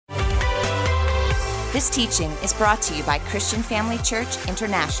This teaching is brought to you by Christian Family Church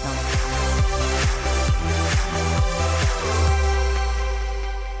International.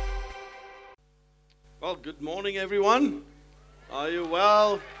 Well, good morning, everyone. Are you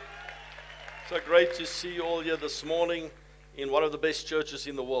well? So great to see you all here this morning in one of the best churches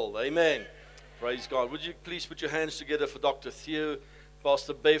in the world. Amen. Praise God. Would you please put your hands together for Dr. Theo,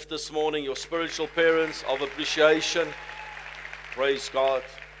 Pastor Bev this morning, your spiritual parents of appreciation. Praise God.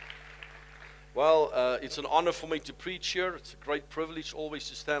 Well, it's an honor for me to preach here. It's a great privilege always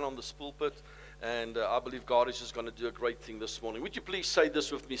to stand on this pulpit. And I believe God is just going to do a great thing this morning. Would you please say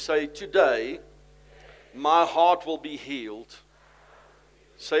this with me? Say, today, my heart will be healed.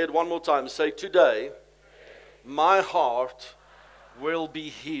 Say it one more time. Say, today, my heart will be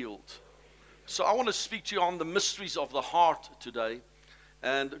healed. So I want to speak to you on the mysteries of the heart today.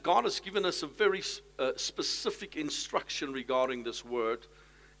 And God has given us a very specific instruction regarding this word.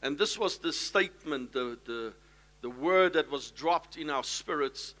 And this was the statement, the word that was dropped in our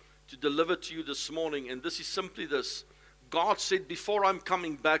spirits to deliver to you this morning. And this is simply this. God said, before I'm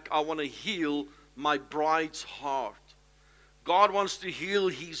coming back, I want to heal my bride's heart. God wants to heal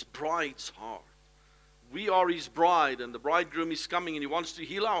his bride's heart. We are his bride, and the bridegroom is coming, and he wants to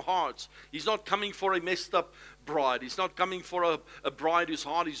heal our hearts. He's not coming for a messed up bride. He's not coming for a bride whose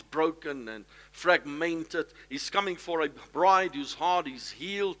heart is broken and fragmented. He's coming for a bride whose heart is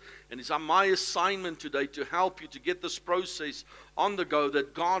healed. And it's my assignment today to help you to get this process on the go,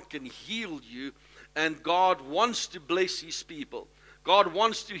 that God can heal you, and God wants to bless his people. God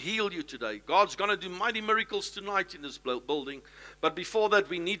wants to heal you today. God's going to do mighty miracles tonight in this building. But before that,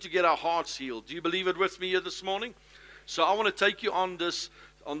 we need to get our hearts healed. Do you believe it with me here this morning? So I want to take you on this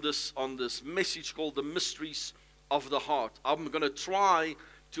message called the mysteries of the heart. I'm going to try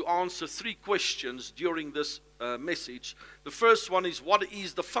to answer 3 questions during this message. The first one is, what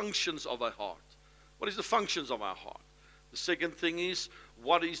is the functions of a heart? What is the functions of our heart? The second thing is,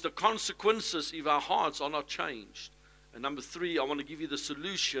 what is the consequences if our hearts are not changed? And number 3, I want to give you the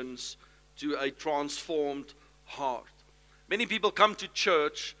solutions to a transformed heart. Many people come to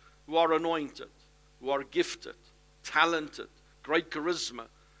church who are anointed, who are gifted, talented, great charisma,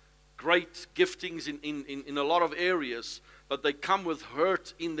 great giftings in a lot of areas, but they come with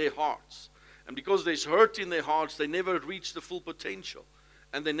hurt in their hearts. And because there's hurt in their hearts, they never reach the full potential.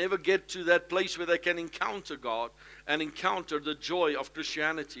 And they never get to that place where they can encounter God and encounter the joy of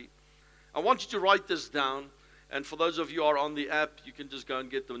Christianity. I want you to write this down. And for those of you who are on the app, you can just go and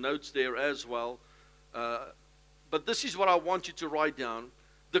get the notes there as well. But this is what I want you to write down.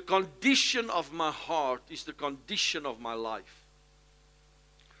 The condition of my heart is the condition of my life.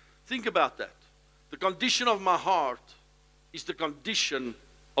 Think about that. The condition of my heart is the condition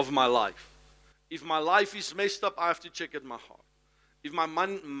of my life. If my life is messed up, I have to check at my heart. If my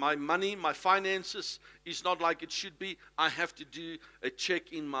money, my finances is not like it should be, I have to do a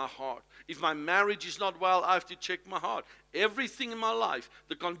check in my heart. If my marriage is not well, I have to check my heart. Everything in my life,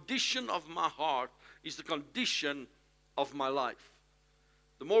 the condition of my heart is the condition of my life.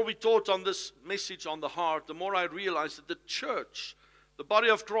 The more we taught on this message on the heart, the more I realized that the church, the body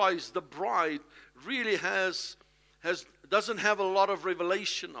of Christ, the bride, really doesn't have a lot of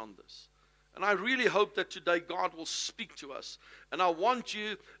revelation on this. And I really hope that today God will speak to us. And I want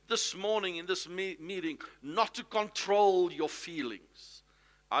you this morning in this meeting not to control your feelings.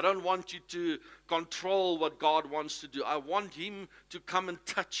 I don't want you to control what God wants to do. I want him to come and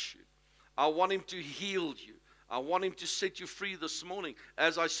touch you. I want him to heal you. I want him to set you free this morning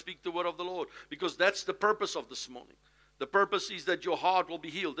as I speak the word of the Lord. Because that's the purpose of this morning. The purpose is that your heart will be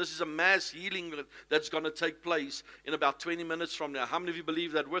healed. This is a mass healing that's going to take place in about 20 minutes from now. How many of you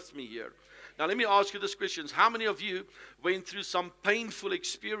believe that with me here? Now let me ask you this question. How many of you went through some painful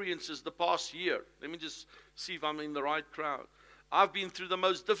experiences the past year? Let me just see if I'm in the right crowd. I've been through the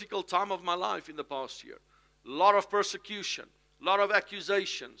most difficult time of my life in the past year. A lot of persecution, a lot of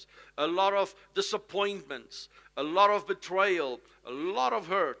accusations, a lot of disappointments, a lot of betrayal, a lot of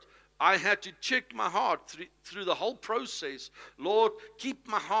hurt. I had to check my heart through the whole process. Lord, keep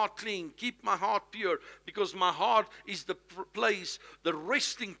my heart clean, keep my heart pure, because my heart is the place, the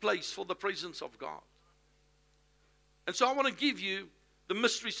resting place for the presence of God. And so I want to give you the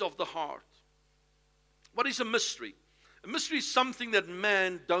mysteries of the heart. What is a mystery? A mystery is something that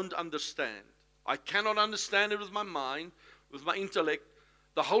man don't understand. I cannot understand it with my mind, with my intellect.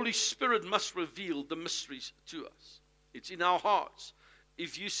 The Holy Spirit must reveal the mysteries to us. It's in our hearts.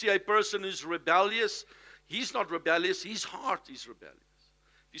 If you see a person who's rebellious, he's not rebellious, his heart is rebellious.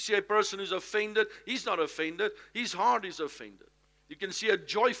 If you see a person who's offended, he's not offended, his heart is offended. You can see a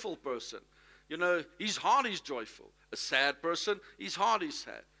joyful person. You know, his heart is joyful. A sad person, his heart is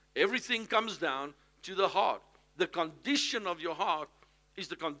sad. Everything comes down to the heart. The condition of your heart is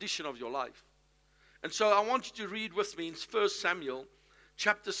the condition of your life. And so I want you to read with me in 1 Samuel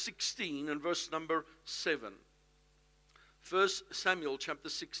chapter 16 and verse number 7. 1 Samuel chapter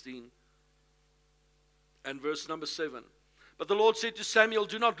 16 and verse number 7. But the Lord said to Samuel,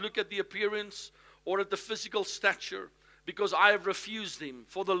 do not look at the appearance or at the physical stature, because I have refused him.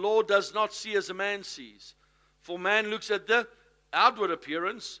 For the Lord does not see as a man sees. For man looks at the outward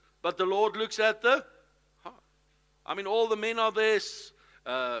appearance, but the Lord looks at the heart. I mean, all the men are there.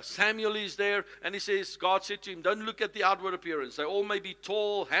 Samuel is there, and he says, God said to him, don't look at the outward appearance. They all may be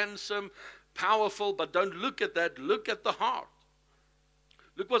tall, handsome, powerful, but don't look at that. Look at the heart.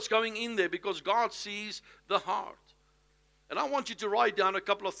 Look what's going in there, because God sees the heart. And I want you to write down a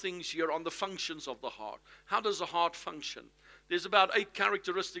couple of things here on the functions of the heart. How does the heart function? There's about 8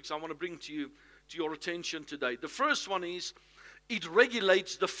 characteristics I want to bring to your attention today. The first one is, it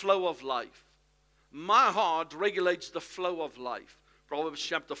regulates the flow of life. My heart regulates the flow of life. Proverbs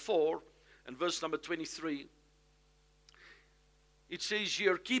chapter 4 and verse number 23. It says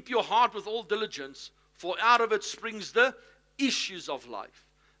here, keep your heart with all diligence, for out of it springs the issues of life.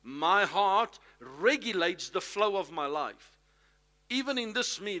 My heart regulates the flow of my life. Even in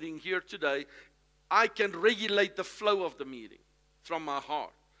this meeting here today, I can regulate the flow of the meeting from my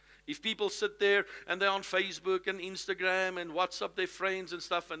heart. If people sit there and they're on Facebook and Instagram and WhatsApp their friends and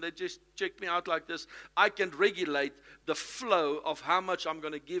stuff, and they just check me out like this, I can regulate the flow of how much I'm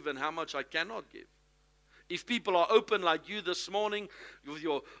going to give and how much I cannot give. If people are open like you this morning with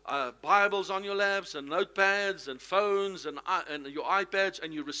your Bibles on your laps and notepads and phones and your iPads,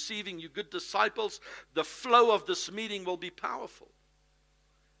 and you're receiving, you good disciples, the flow of this meeting will be powerful.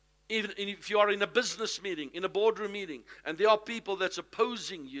 Even if you are in a business meeting, in a boardroom meeting, and there are people that's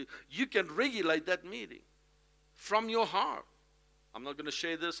opposing you, you can regulate that meeting from your heart. I'm not going to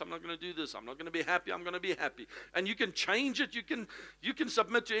share this. I'm not going to do this. I'm not going to be happy. I'm going to be happy. And you can change it. You can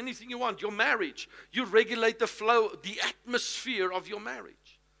submit to anything you want. Your marriage, you regulate the flow, the atmosphere of your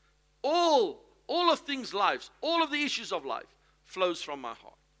marriage. All of things' lives, all of the issues of life flows from my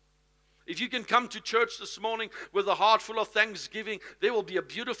heart. If you can come to church this morning with a heart full of thanksgiving, there will be a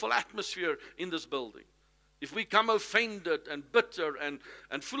beautiful atmosphere in this building. If we come offended and bitter and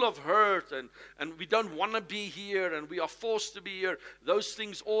full of hurt and we don't want to be here and we are forced to be here, those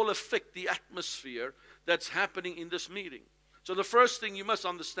things all affect the atmosphere that's happening in this meeting. So the first thing you must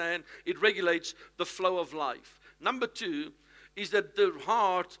understand, it regulates the flow of life. Number 2 is that the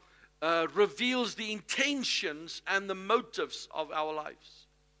heart reveals the intentions and the motives of our lives.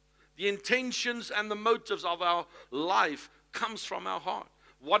 The intentions and the motives of our life comes from our heart.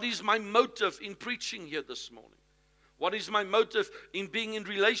 What is my motive in preaching here this morning? What is my motive in being in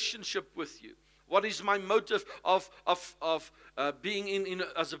relationship with you? What is my motive of being in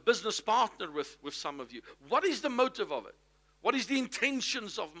as a business partner with some of you? What is the motive of it? What is the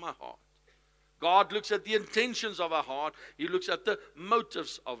intentions of my heart? God looks at the intentions of our heart. He looks at the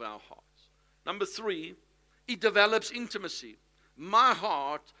motives of our hearts. Number 3, it develops intimacy. My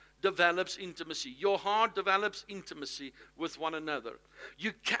heart develops intimacy. Your heart develops intimacy with one another.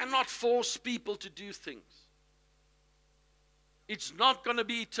 You cannot force people to do things. It's not going to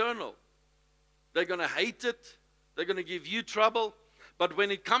be eternal. They're going to hate it. They're going to give you trouble. But when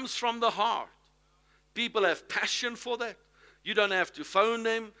it comes from the heart, people have passion for that. You don't have to phone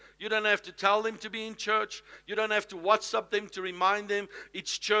them. You don't have to tell them to be in church. You don't have to WhatsApp them to remind them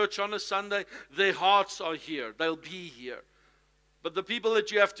it's church on a Sunday. Their hearts are here. They'll be here. But the people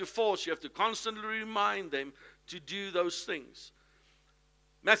that you have to force, you have to constantly remind them to do those things.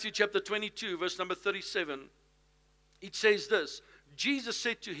 Matthew chapter 22, verse number 37, it says this. Jesus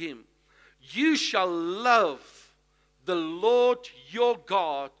said to him, you shall love the Lord your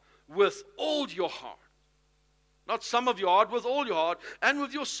God with all your heart. Not some of your heart, with all your heart, and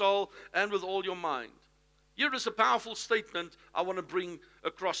with your soul, and with all your mind. Here is a powerful statement I want to bring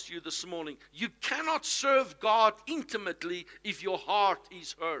across to you this morning. You cannot serve God intimately if your heart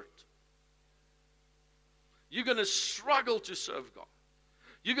is hurt. You're going to struggle to serve God.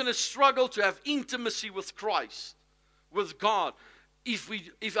 You're going to struggle to have intimacy with Christ, with God,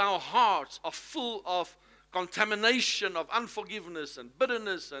 if our hearts are full of contamination, of unforgiveness and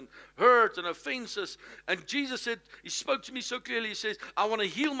bitterness and hurt and offenses. And Jesus said, he spoke to me so clearly, he says, I want to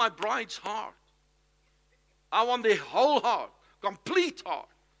heal my bride's heart. I want their whole heart, complete heart.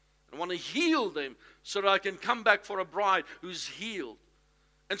 I want to heal them so that I can come back for a bride who's healed.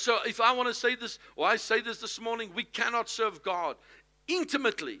 And so if I want to say this, or I say this morning, we cannot serve God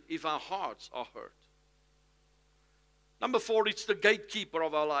intimately if our hearts are hurt. Number 4, it's the gatekeeper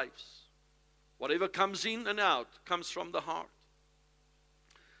of our lives. Whatever comes in and out comes from the heart.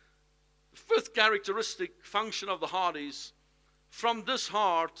 fifth characteristic function of the heart is, from this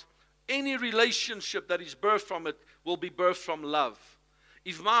heart, any relationship that is birthed from it will be birthed from love.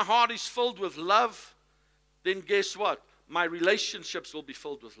 If my heart is filled with love, then guess what? My relationships will be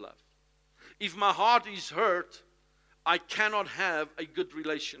filled with love. If my heart is hurt, I cannot have a good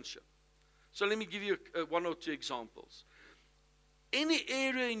relationship. So let me give you one or two examples. Any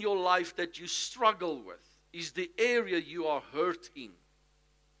area in your life that you struggle with is the area you are hurt in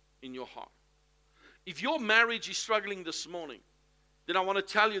your heart. If your marriage is struggling this morning, then I want to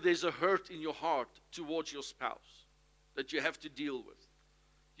tell you there's a hurt in your heart towards your spouse that you have to deal with.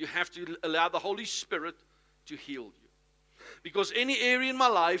 You have to allow the Holy Spirit to heal you. Because any area in my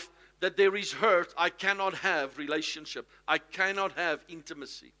life that there is hurt, I cannot have relationship. I cannot have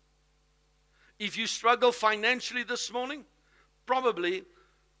intimacy. If you struggle financially this morning, probably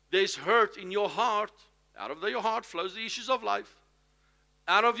there's hurt in your heart. Out of your heart flows the issues of life.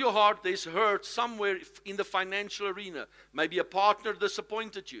 Out of your heart, there's hurt somewhere in the financial arena. Maybe a partner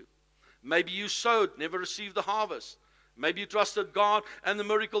disappointed you. Maybe you sowed, never received the harvest. Maybe you trusted God and the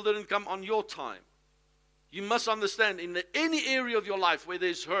miracle didn't come on your time. You must understand, in any area of your life where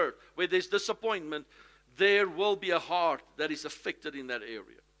there's hurt, where there's disappointment, there will be a heart that is affected in that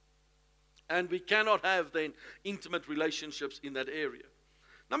area. And we cannot have then intimate relationships in that area.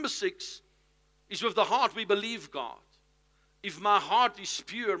 Number 6 is with the heart we believe God. If my heart is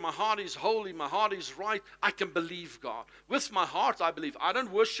pure, my heart is holy, my heart is right, I can believe God. With my heart I believe. I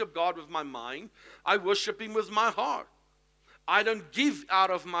don't worship God with my mind. I worship Him with my heart. I don't give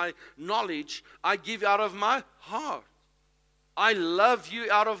out of my knowledge. I give out of my heart. I love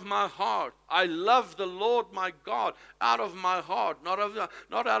you out of my heart. I love the Lord my God out of my heart, not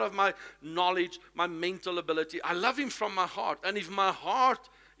out of my knowledge, my mental ability. I love Him from my heart. And if my heart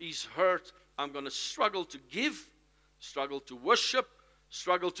is hurt, I'm going to struggle to give, struggle to worship,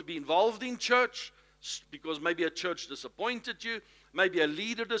 struggle to be involved in church, because maybe a church disappointed you, maybe a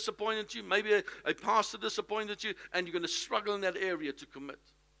leader disappointed you, maybe a pastor disappointed you, and you're going to struggle in that area to commit.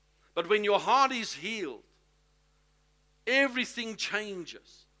 But when your heart is healed, everything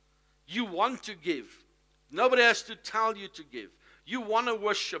changes. You want to give. Nobody has to tell you to give. You want to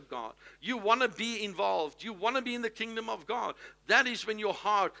worship God. You want to be involved. You want to be in the kingdom of God. That is when your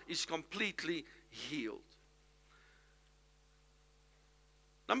heart is completely healed.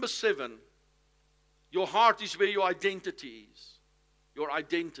 Number 7, your heart is where your identity is. Your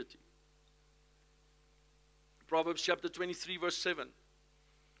identity. Proverbs chapter 23 verse 7.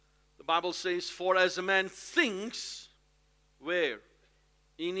 The Bible says, for as a man thinks, where?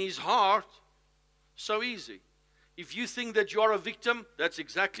 In his heart, so easy. If you think that you are a victim, that's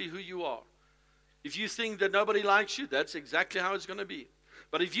exactly who you are. If you think that nobody likes you, that's exactly how it's going to be.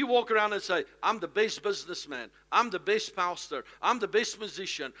 But if you walk around and say, I'm the best businessman, I'm the best pastor, I'm the best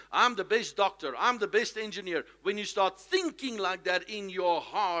musician, I'm the best doctor, I'm the best engineer, when you start thinking like that in your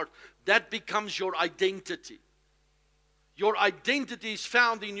heart, that becomes your identity. Your identity is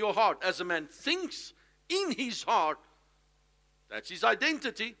found in your heart. As a man thinks in his heart, that's his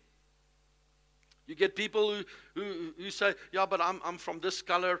identity. You get people who say, yeah, but I'm from this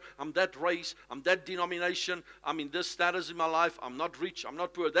color, I'm that race, I'm that denomination, I'm in this status in my life, I'm not rich, I'm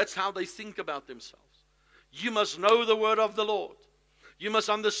not poor. That's how they think about themselves. You must know the word of the Lord. You must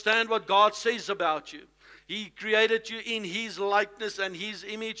understand what God says about you. He created you in His likeness and His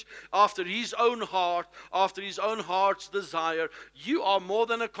image, after His own heart, after His own heart's desire. You are more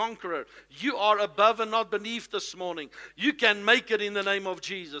than a conqueror. You are above and not beneath this morning. You can make it in the name of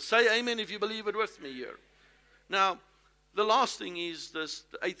Jesus. Say amen if you believe it with me here. Now, the last thing is this,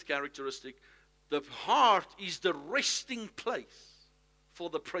 the 8th characteristic. The heart is the resting place for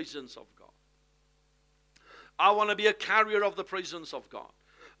the presence of God. I want to be a carrier of the presence of God.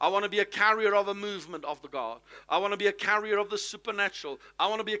 I want to be a carrier of a movement of the God. I want to be a carrier of the supernatural. I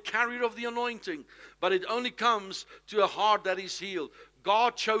want to be a carrier of the anointing. But it only comes to a heart that is healed.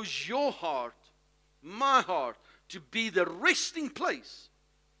 God chose your heart, my heart, to be the resting place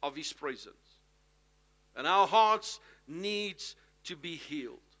of His presence. And our hearts needs to be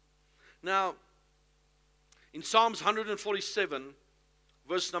healed. Now, in Psalms 147,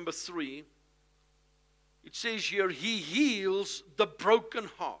 verse number 3, it says here, He heals the broken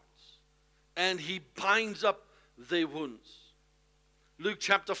hearts and He binds up their wounds. Luke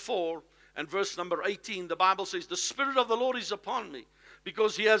chapter 4 and verse number 18, the Bible says, the Spirit of the Lord is upon me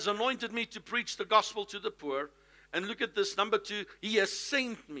because He has anointed me to preach the gospel to the poor. And look at this, number 2, He has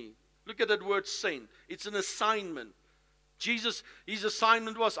sent me. Look at that word sent. It's an assignment. Jesus, His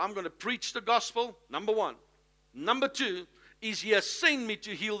assignment was, I'm going to preach the gospel, number 1. Number 2 is He has sent me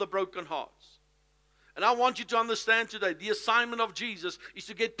to heal the broken hearts. And I want you to understand today, the assignment of Jesus is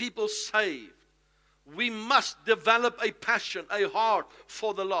to get people saved. We must develop a passion, a heart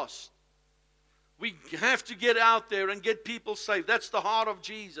for the lost. We have to get out there and get people saved. That's the heart of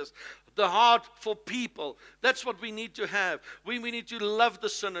Jesus. The heart for people. That's what we need to have. We need to love the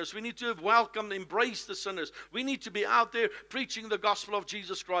sinners. We need to welcome, embrace the sinners. We need to be out there preaching the gospel of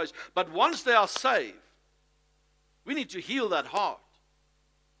Jesus Christ. But once they are saved, we need to heal that heart.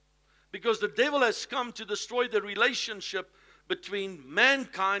 Because the devil has come to destroy the relationship between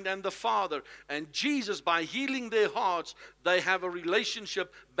mankind and the Father. And Jesus, by healing their hearts, they have a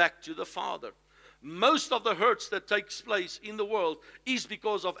relationship back to the Father. Most of the hurts that takes place in the world is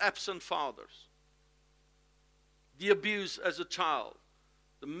because of absent fathers. The abuse as a child,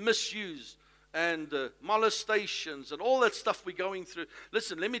 the misuse and molestations and all that stuff we're going through.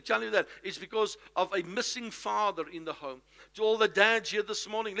 Listen, let me tell you that it's because of a missing father in the home. To all the dads here this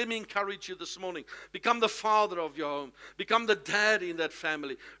morning, let me encourage you this morning. Become the father of your home. Become the dad in that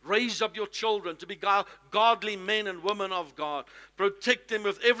family. Raise up your children to be godly men and women of God. Protect them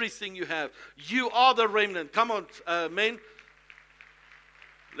with everything you have. You are the remnant. Come on, men.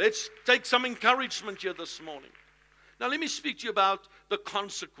 Let's take some encouragement here this morning. Now let me speak to you about the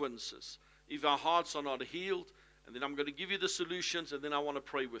consequences if our hearts are not healed, and then I'm going to give you the solutions, and then I want to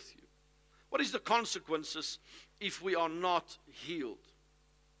pray with you. What is the consequences if we are not healed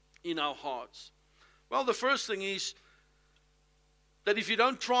in our hearts? Well, the first thing is that if you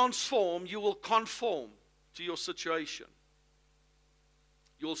don't transform, you will conform to your situation.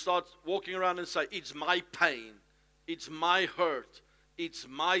 You'll start walking around and say, it's my pain, it's my hurt, it's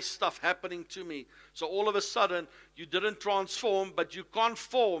my stuff happening to me. So all of a sudden, you didn't transform, but you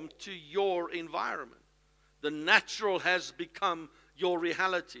conformed to your environment. The natural has become your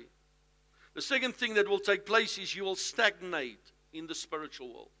reality. The second thing that will take place is you will stagnate in the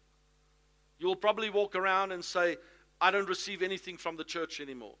spiritual world. You will probably walk around and say, I don't receive anything from the church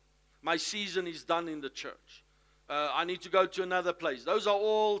anymore. My season is done in the church. I need to go to another place. Those are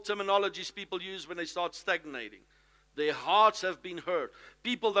all terminologies people use when they start stagnating. Their hearts have been hurt.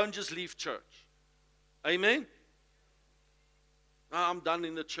 People don't just leave church. Amen? I'm done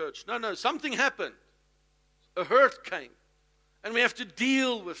in the church. No, something happened. A hurt came. And we have to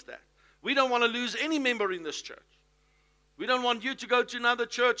deal with that. We don't want to lose any member in this church. We don't want you to go to other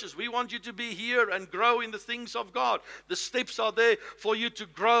churches. We want you to be here and grow in the things of God. The steps are there for you to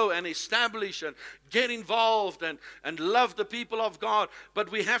grow and establish and get involved and love the people of God.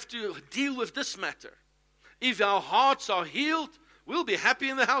 But we have to deal with this matter. If our hearts are healed, we'll be happy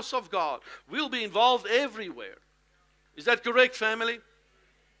in the house of God. We'll be involved everywhere. Is that correct, family?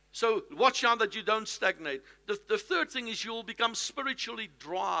 So watch out that you don't stagnate. The third thing is you'll become spiritually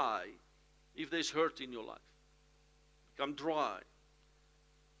dry if there's hurt in your life. Become dry.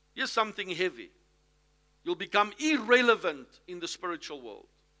 Here's something heavy. You'll become irrelevant in the spiritual world.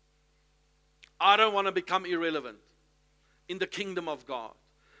 I don't want to become irrelevant in the kingdom of God.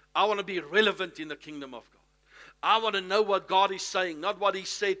 I want to be relevant in the kingdom of God. I want to know what God is saying, not what He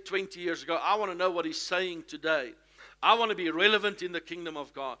said 20 years ago. I want to know what He's saying today. I want to be relevant in the kingdom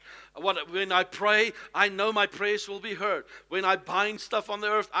of God. When I pray, I know my prayers will be heard. When I bind stuff on the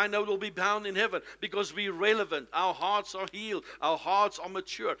earth, I know it will be bound in heaven because we're relevant. Our hearts are healed. Our hearts are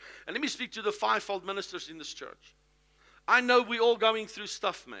mature. And let me speak to the fivefold ministers in this church. I know we're all going through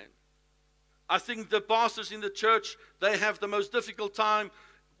stuff, man. I think the pastors in the church, they have the most difficult time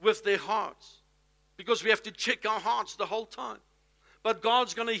with their hearts. Because we have to check our hearts the whole time. But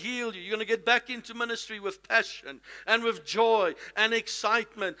God's going to heal you. You're going to get back into ministry with passion and with joy and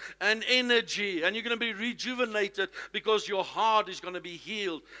excitement and energy. And you're going to be rejuvenated because your heart is going to be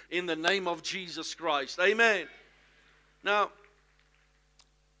healed in the name of Jesus Christ. Amen. Now,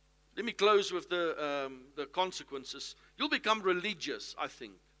 let me close with the consequences. You'll become religious, I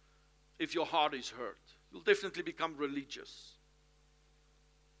think, if your heart is hurt. You'll definitely become religious.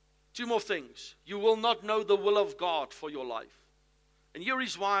 Two more things. You will not know the will of God for your life. And here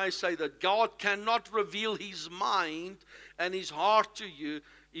is why I say that God cannot reveal His mind and His heart to you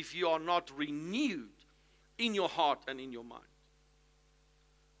if you are not renewed in your heart and in your mind.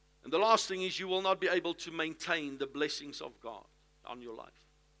 And the last thing is you will not be able to maintain the blessings of God on your life.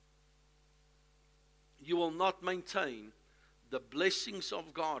 You will not maintain the blessings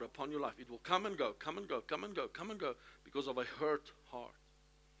of God upon your life. It will come and go, come and go, come and go, come and go because of a hurt heart.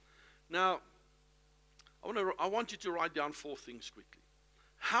 Now, I want you to write down 4 things quickly.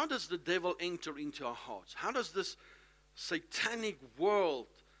 How does the devil enter into our hearts? How does this satanic world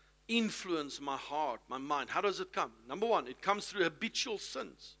influence my heart, my mind? How does it come? Number 1, it comes through habitual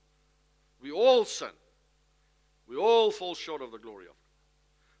sins. We all sin. We all fall short of the glory of God.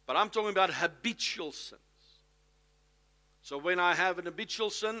 But I'm talking about habitual sins. So when I have an habitual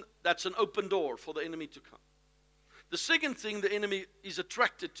sin, that's an open door for the enemy to come. The second thing the enemy is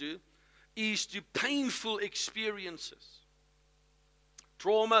attracted to is to painful experiences.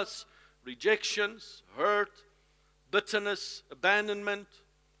 Traumas, rejections, hurt, bitterness, abandonment,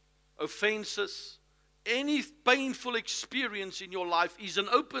 offenses. Any painful experience in your life is an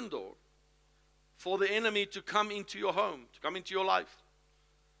open door for the enemy to come into your home, to come into your life.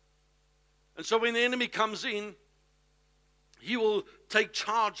 And so when the enemy comes in, he will take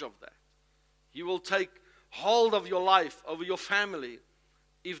charge of that. He will take hold of your life, of your family,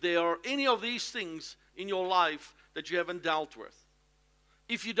 if there are any of these things in your life that you haven't dealt with.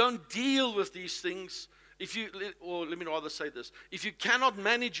 If you don't deal with these things, or let me rather say this, if you cannot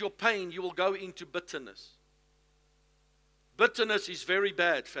manage your pain, you will go into bitterness. Bitterness is very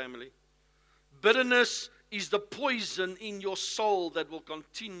bad, family. Bitterness is the poison in your soul that will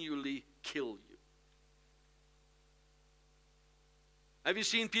continually kill you. Have you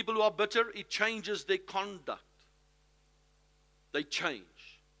seen people who are bitter? It changes their conduct. They change.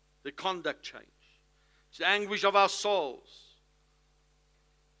 Their conduct change. It's the anguish of our souls.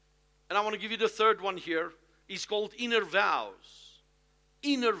 And I want to give you the third one here. It's called inner vows.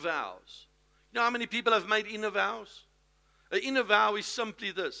 Inner vows. You know how many people have made inner vows? An inner vow is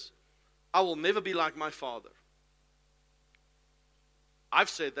simply this: I will never be like my father. I've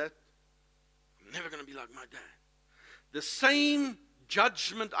said that. I'm never going to be like my dad. The same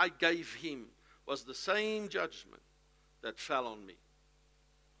judgment I gave him was the same judgment that fell on me.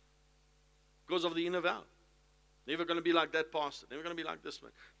 Because of the inner vow. Never going to be like that pastor. Never going to be like this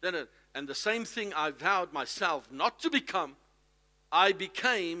man. And the same thing I vowed myself not to become, I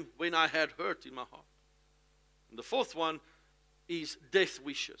became when I had hurt in my heart. And the fourth one is death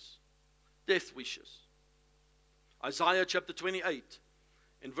wishes. Death wishes. Isaiah chapter 28,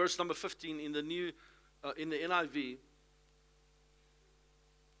 in verse number 15 in the NIV.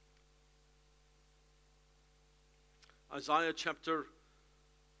 Isaiah chapter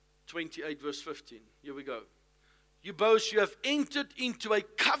 28, verse 15. Here we go. You boast, you have entered into a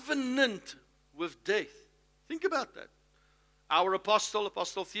covenant with death. Think about that. Our apostle,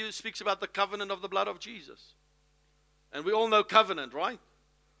 Apostle Theus, speaks about the covenant of the blood of Jesus. And we all know covenant, right?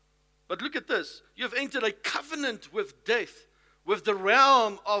 But look at this. You have entered a covenant with death. With the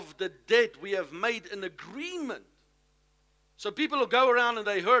realm of the dead, we have made an agreement. So people will go around and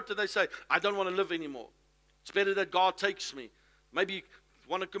they hurt and they say, I don't want to live anymore. It's better that God takes me. Maybe you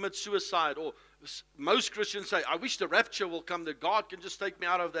want to commit suicide. Or most Christians say, I wish the rapture will come, that God can just take me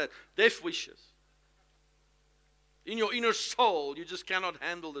out of that. Death wishes. In your inner soul, you just cannot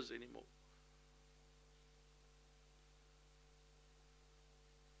handle this anymore.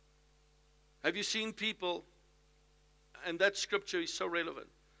 Have you seen people, and that scripture is so relevant.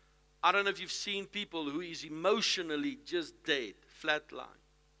 I don't know if you've seen people who is emotionally just dead, flatline.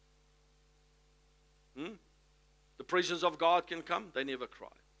 The presence of God can come, they never cry.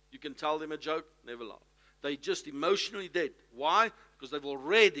 You can tell them a joke, never laugh. They just emotionally dead. Why? Because they've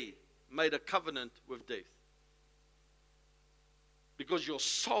already made a covenant with death. Because your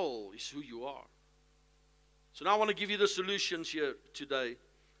soul is who you are. So now I want to give you the solutions here today.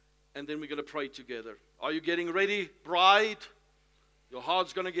 And then we're going to pray together. Are you getting ready, bride? Your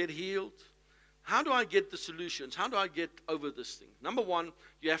heart's going to get healed. How do I get the solutions? How do I get over this thing? Number one,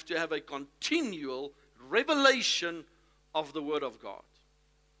 you have to have a continual revelation of the Word of God.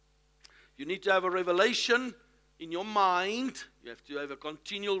 You need to have a revelation in your mind. You have to have a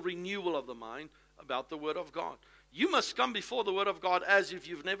continual renewal of the mind about the Word of God. You must come before the Word of God as if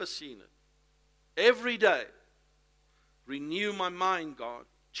you've never seen it. Every day. Renew my mind, God.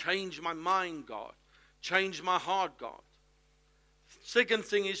 Change my mind, God. Change my heart, God. Second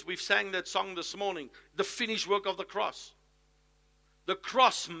thing is, we've sang that song this morning, the finished work of the cross. The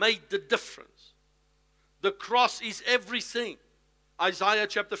cross made the difference. The cross is everything. Isaiah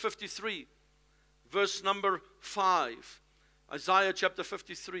chapter 53, verse number 5. Isaiah chapter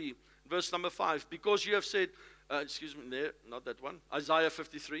 53, verse number 5. Because you have said, there, not that one. Isaiah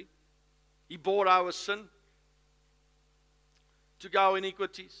 53. He bore our sin, took our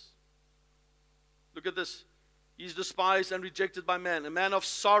iniquities. Look at this. He is despised and rejected by man, a man of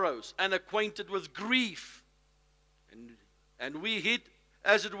sorrows and acquainted with grief. And we hid,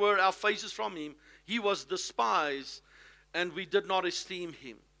 as it were, our faces from him. He was despised, and we did not esteem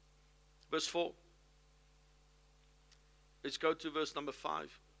him. Verse 4. Let's go to verse number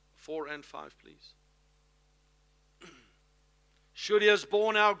 5. 4 and 5, please. Surely he has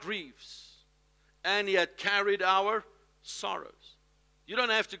borne our griefs, and he had carried our sorrows. You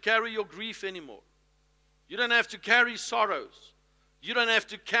don't have to carry your grief anymore. You don't have to carry sorrows. You don't have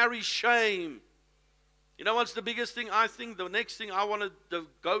to carry shame. You know what's the biggest thing? I think the next thing I want to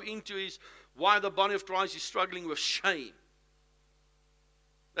go into is why the body of Christ is struggling with shame.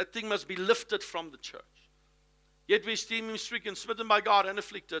 That thing must be lifted from the church. Yet we esteem him stricken, smitten by God, and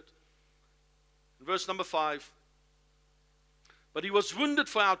afflicted. In verse number 5. But he was wounded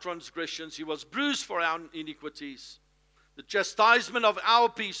for our transgressions, he was bruised for our iniquities. The chastisement of our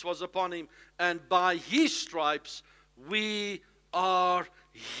peace was upon him, and by his stripes we are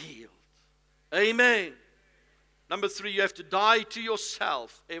healed. Amen. Number 3, you have to die to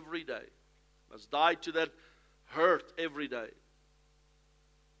yourself every day. You must die to that hurt every day.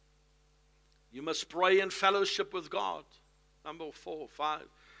 You must pray and fellowship with God. Number 4, 5.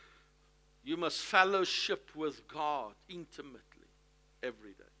 You must fellowship with God intimately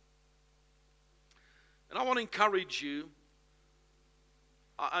every day. And I want to encourage you.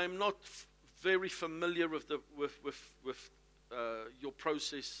 I'm not very familiar with your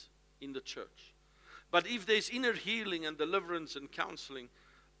process in the church. But if there's inner healing and deliverance and counseling,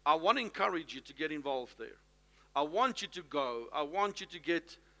 I want to encourage you to get involved there. I want you to go. I want you to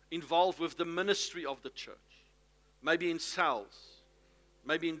get involved with the ministry of the church. Maybe in cells,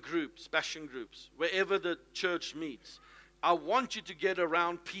 maybe in groups, passion groups, wherever the church meets. I want you to get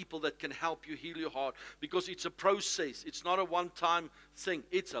around people that can help you heal your heart, because it's a process. It's not a one-time thing.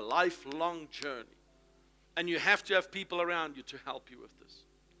 It's a lifelong journey. And you have to have people around you to help you with this.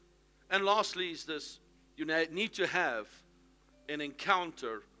 And lastly is this: you need to have an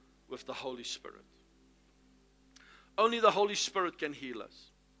encounter with the Holy Spirit. Only the Holy Spirit can heal us.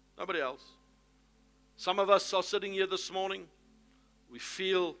 Nobody else. Some of us are sitting here this morning. We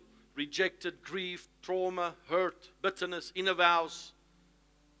feel rejected, grief, trauma, hurt, bitterness, inner vows,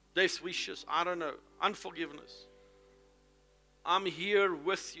 death wishes, I don't know, unforgiveness. I'm here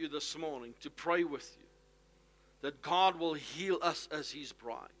with you this morning to pray with you that God will heal us as His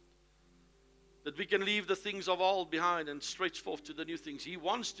bride. That we can leave the things of old behind and stretch forth to the new things. He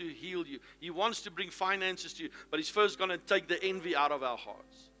wants to heal you. He wants to bring finances to you, but He's first going to take the envy out of our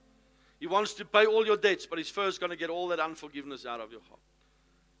hearts. He wants to pay all your debts, but He's first going to get all that unforgiveness out of your heart.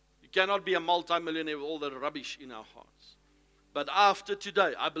 You cannot be a multimillionaire with all that rubbish in our hearts. But after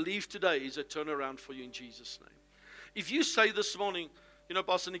today, I believe today is a turnaround for you in Jesus' name. If you say this morning, you know,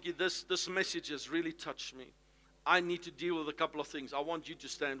 Pastor Nicky, this message has really touched me. I need to deal with a couple of things. I want you to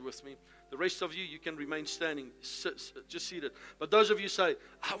stand with me. The rest of you, you can remain standing, just seated. But those of you say,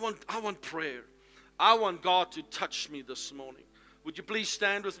 I want prayer. I want God to touch me this morning. Would you please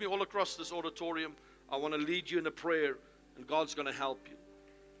stand with me all across this auditorium? I want to lead you in a prayer, and God's going to help you.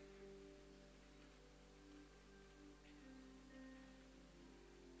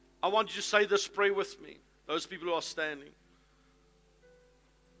 I want you to say this prayer with me. Those people who are standing.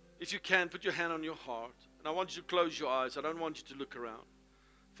 If you can, put your hand on your heart. And I want you to close your eyes. I don't want you to look around.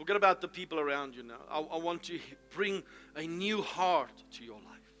 Forget about the people around you now. I want to bring a new heart to your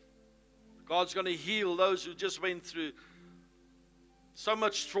life. God's going to heal those who just went through so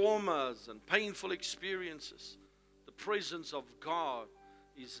much traumas and painful experiences. The presence of God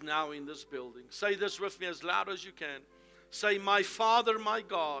is now in this building. Say this with me as loud as you can. Say, my Father, my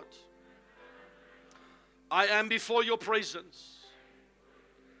God, I am before your presence.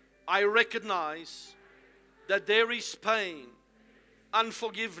 I recognize that there is pain,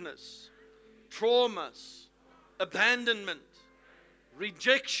 unforgiveness, traumas, abandonment,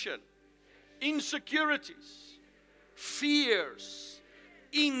 rejection, insecurities, fears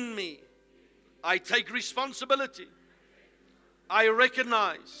in me. I take responsibility. I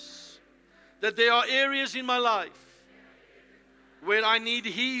recognize that there are areas in my life where I need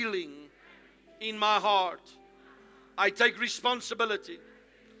healing in my heart. I take responsibility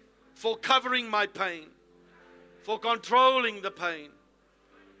for covering my pain, for controlling the pain.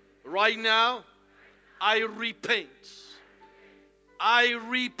 Right now, I repent. I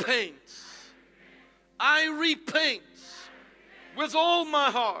repent. I repent with all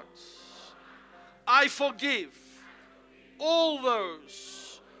my heart. I forgive all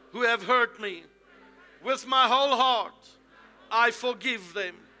those who have hurt me. With my whole heart, I forgive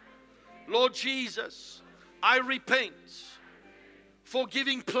them. Lord Jesus, I repent for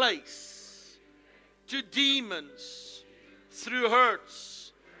giving place to demons through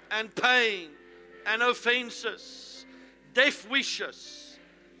hurts and pain and offenses, death wishes,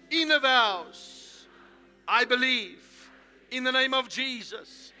 inner vows. I believe in the name of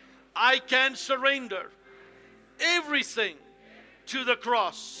Jesus, I can surrender everything to the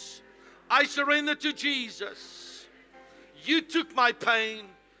cross. I surrender to Jesus. You took my pain.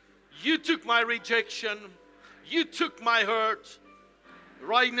 You took my rejection. You took my hurt.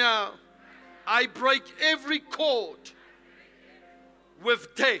 Right now, I break every cord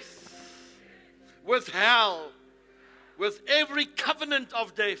with death, with hell, with every covenant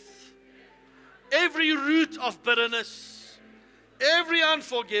of death, every root of bitterness, every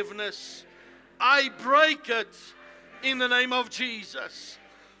unforgiveness. I break it in the name of Jesus.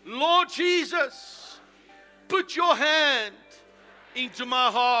 Lord Jesus, put your hand into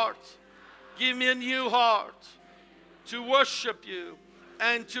my heart. Give me a new heart to worship you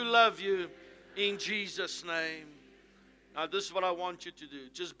and to love you in Jesus' name. Now this is what I want you to do.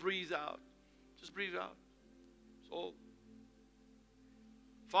 Just breathe out. Just breathe out. That's all.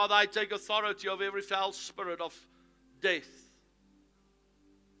 Father, I take authority of every foul spirit of death,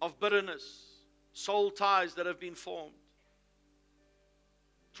 of bitterness, soul ties that have been formed,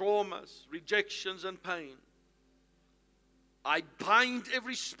 traumas, rejections, and pain. I bind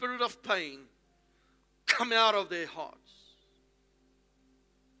every spirit of pain. Come out of their hearts.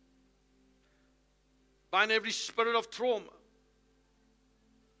 Bind every spirit of trauma.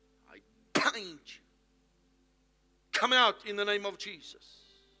 I bind you. Come out in the name of Jesus.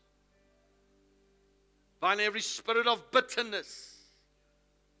 Bind every spirit of bitterness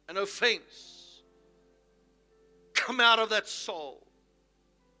and offense. Come out of that soul.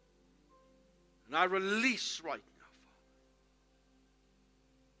 And I release right now,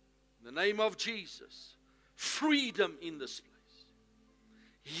 Father. In the name of Jesus, freedom in this place.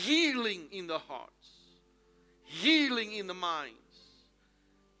 Healing in the hearts. Healing in the minds.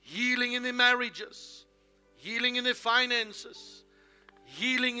 Healing in the marriages. Healing in the finances.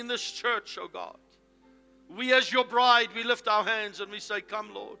 Healing in this church, oh God. We as your bride, we lift our hands and we say,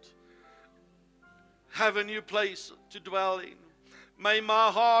 come Lord. Have a new place to dwell in. May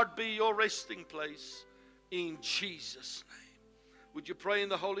my heart be your resting place in Jesus' name. Would you pray in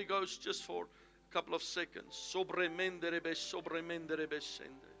the Holy Ghost just for a couple of seconds? Sobremenderebe, sobremenderebe,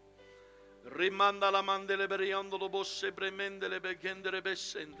 sende.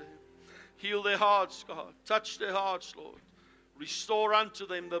 Heal their hearts, God. Touch their hearts, Lord. Restore unto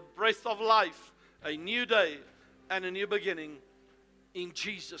them the breath of life, a new day and a new beginning in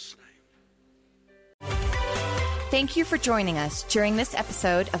Jesus' name. Thank you for joining us during this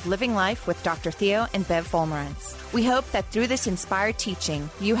episode of Living Life with Dr. Theo and Bev Wolmarans. We hope that through this inspired teaching,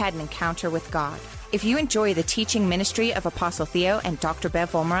 you had an encounter with God. If you enjoy the teaching ministry of Apostle Theo and Dr.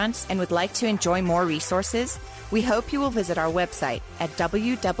 Bev Wolmarans and would like to enjoy more resources, we hope you will visit our website at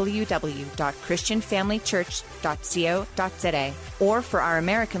www.christianfamilychurch.co.za, or for our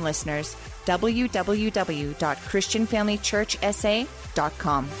American listeners,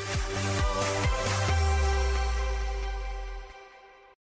 www.christianfamilychurchsa.com.